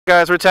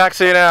Guys, we're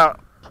taxiing out.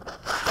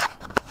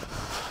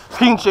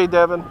 Pinche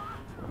Devin.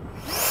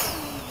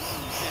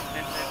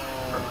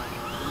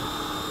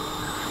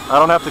 I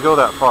don't have to go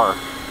that far.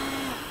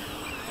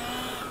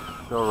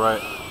 Go right.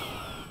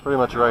 Pretty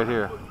much right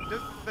here. The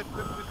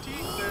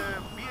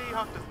BAE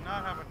Hawk does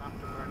not have an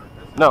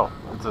afterburner. No,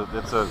 it's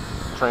a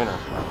trainer.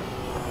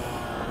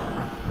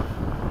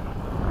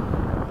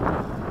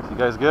 You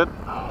guys good?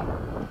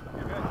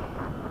 You're good.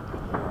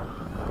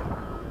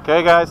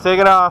 Okay guys,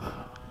 taking off.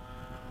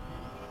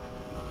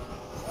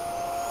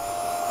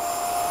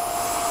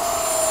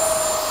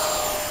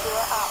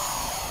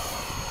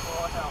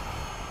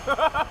 Nice.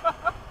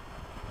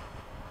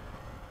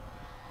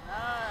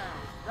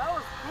 That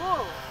was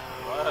cool.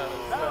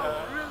 That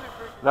was really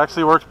freaking It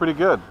actually works pretty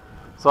good.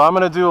 So I'm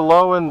going to do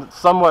low and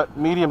somewhat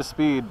medium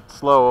speed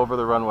slow over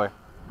the runway.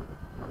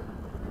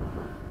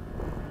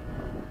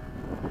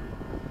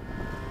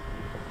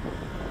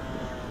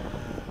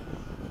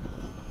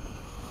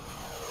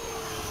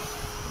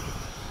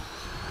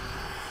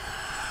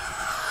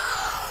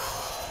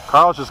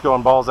 Carl's just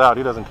going balls out.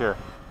 He doesn't care.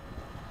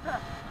 No.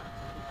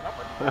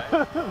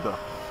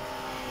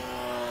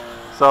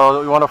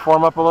 So you want to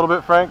form up a little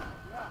bit, Frank?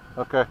 Yeah.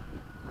 Okay.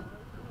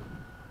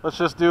 Let's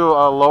just do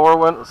a lower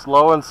one,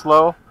 slow and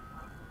slow.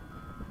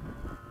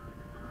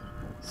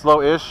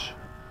 Slow-ish.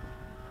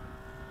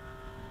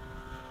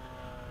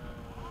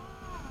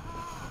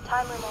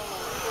 Time remaining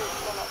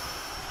 3 minutes.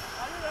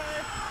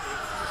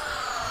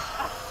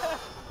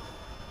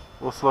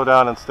 We'll slow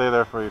down and stay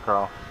there for you,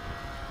 Carl.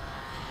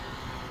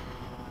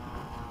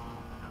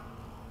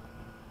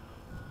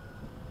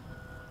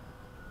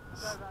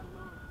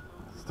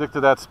 Stick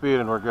to that speed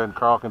and we're good.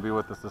 Carl can be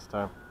with us this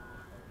time.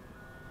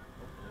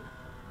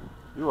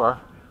 You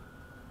are.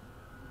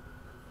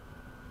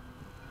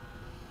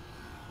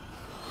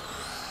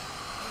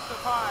 so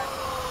high.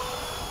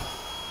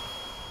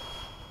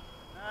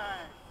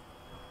 Nice.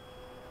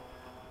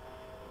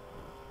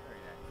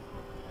 Very nice.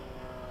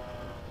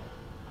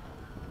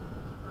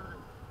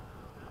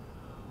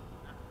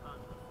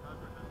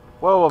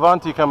 Whoa,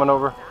 Avanti coming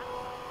over.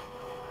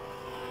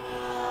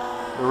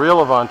 The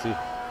real Avanti.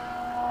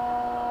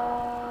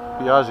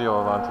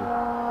 Piaggio Avanti.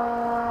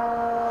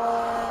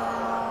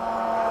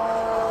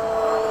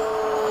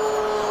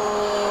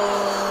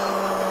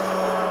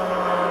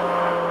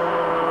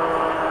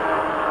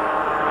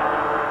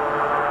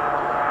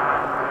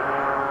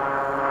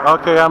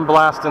 Okay, I'm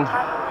blasting. 1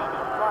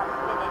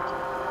 minute.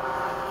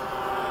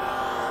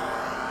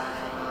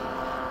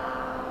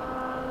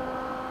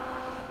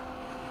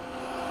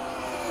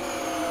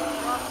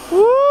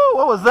 Woo!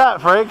 What was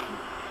that, Frank?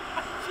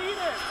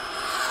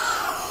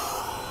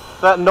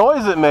 That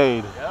noise it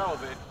made. Yeah, that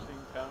was an interesting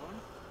tone.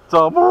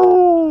 So,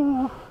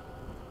 woo! Alright,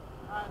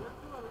 let's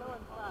do a low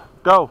and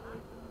fast. Go.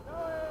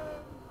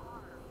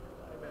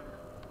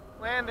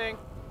 Landing.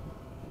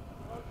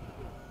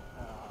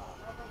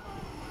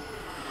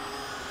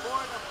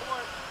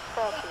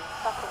 30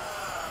 seconds.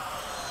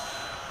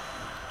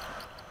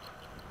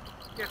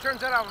 Yeah, it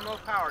turns out I was low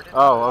power.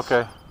 Oh,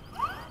 okay.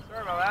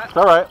 Sorry about that. It's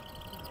all right.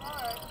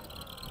 Alright.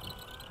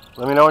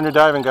 Let me know when you're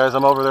diving, guys.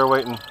 I'm over there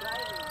waiting.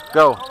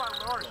 Go. Hold on,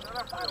 Lord. Shut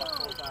up.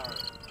 Full power.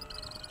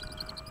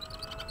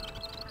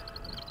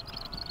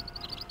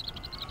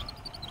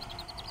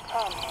 10,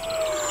 9,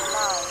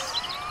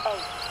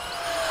 8,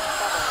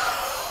 7,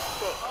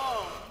 6,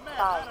 Oh, man.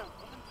 5, Adam,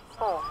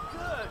 4,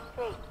 good.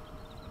 3,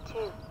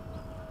 2,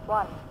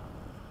 1.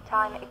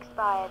 Time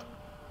expired.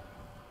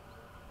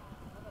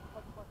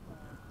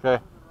 Okay.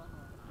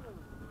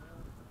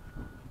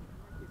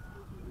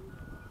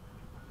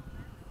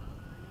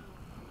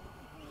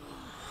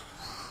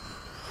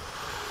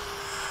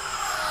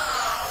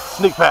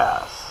 Sneak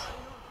pass.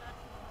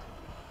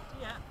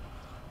 Yeah.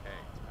 Okay,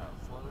 how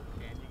slow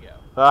can you go?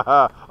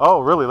 Haha. Oh,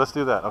 really? Let's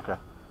do that. Okay.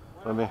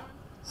 Let me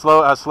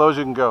slow as slow as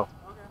you can go. Okay.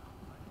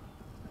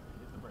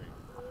 Hit the brake.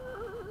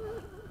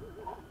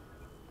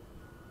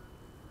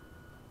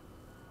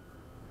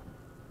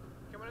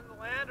 Coming in the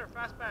land or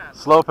fast pass?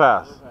 Slow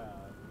pass.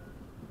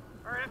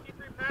 Alright,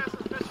 FT3 pass,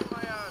 especially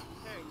my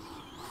tanks.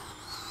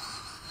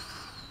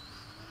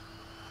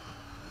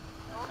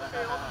 On the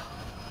field.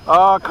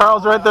 Oh,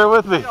 Carl's right there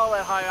with me. See all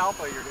that high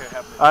alpha you're gonna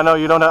have. I know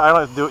you don't. I don't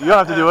have to do. You don't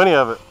have to do any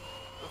of it.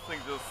 This thing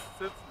just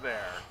sits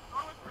there.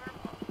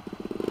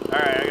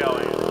 Alright, I gotta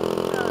land.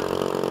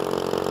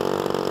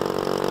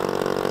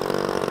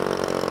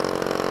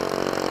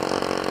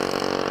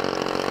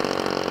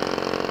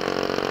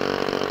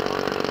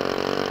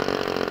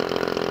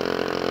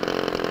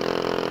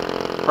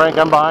 Frank,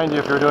 I'm behind you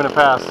if you're doing it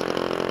fast. 1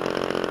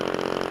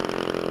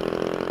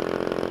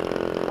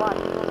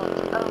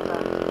 minute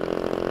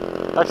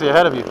over. Actually,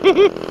 ahead of you.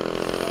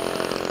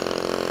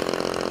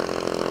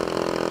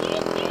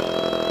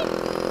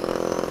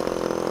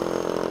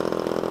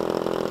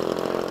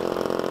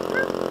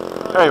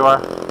 There you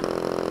are.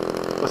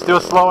 Let's do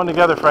a slow one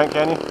together, Frank,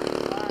 can you?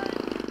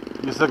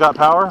 You still got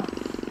power?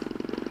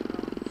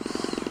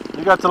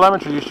 You got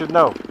telemetry, you should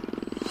know.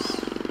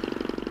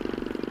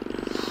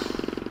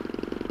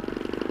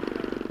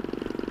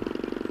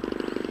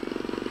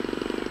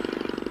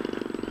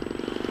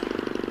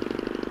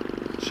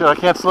 Shit, I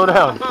can't slow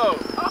down. Oh.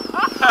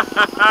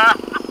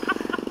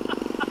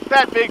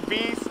 That big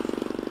beast.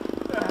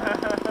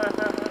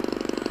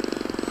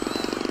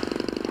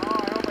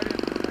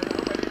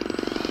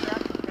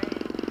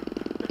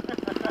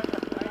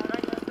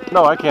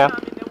 No, I can't.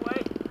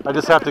 I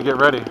just have to get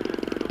ready.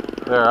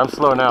 There, I'm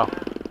slow now.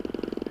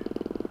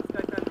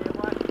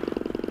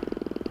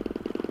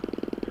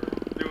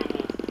 Doing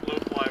little slow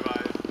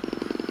flybys.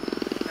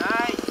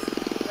 Nice.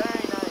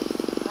 Very nice.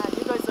 Man,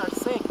 you guys are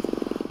synced.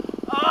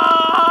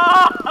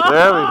 Oh!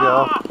 There we go.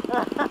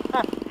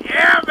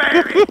 Yeah,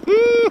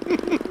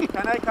 baby!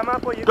 Can I come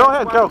up or you Go guys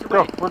ahead, want go, to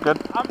go. wait? We're good.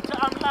 I'm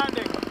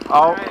landing.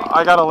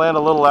 I gotta land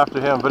a little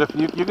after him, but if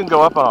you can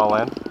go up and I'll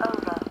land. Over.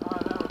 Oh,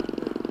 that was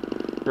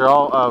good. Here,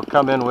 I'll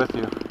come in with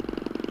you.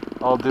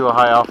 I'll do a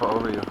high alpha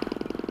over you.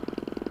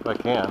 If I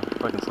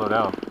can slow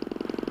down.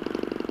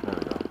 There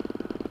we go.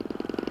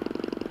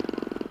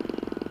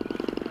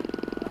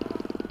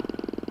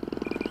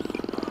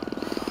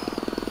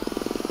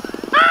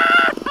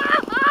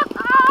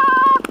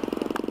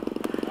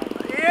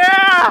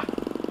 Yeah!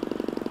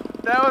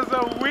 That was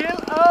a wheel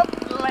up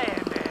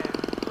landing.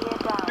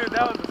 Dude,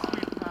 that was a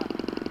sweet time.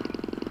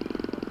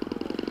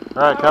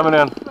 Alright, coming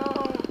in. So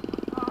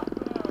awesome.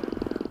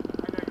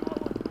 I know you want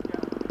one.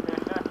 Yeah.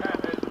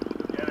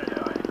 Get it.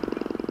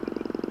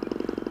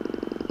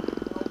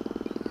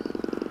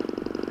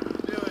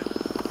 Do it.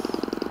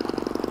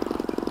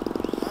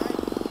 Alright.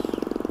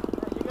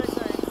 You guys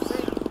are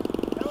insane.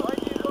 Why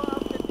do you go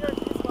up the dirt?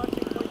 He's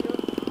watching for you.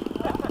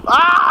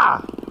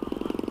 Ah!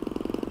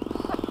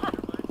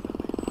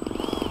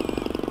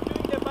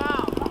 Doing the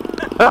bow.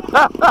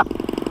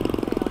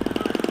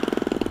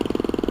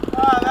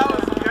 Oh, that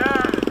was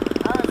good.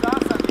 That was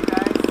awesome, you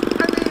guys.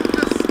 I mean,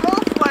 the slow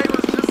flight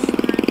was just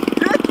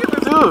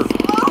ridiculous. Dude,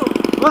 Slow.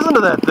 listen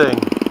to that thing.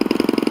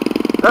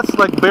 That's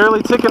like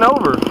barely ticking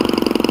over.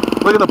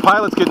 Look at the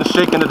pilots getting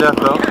shaken to death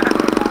though.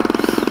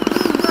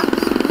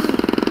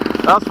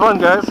 That was fun,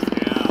 guys.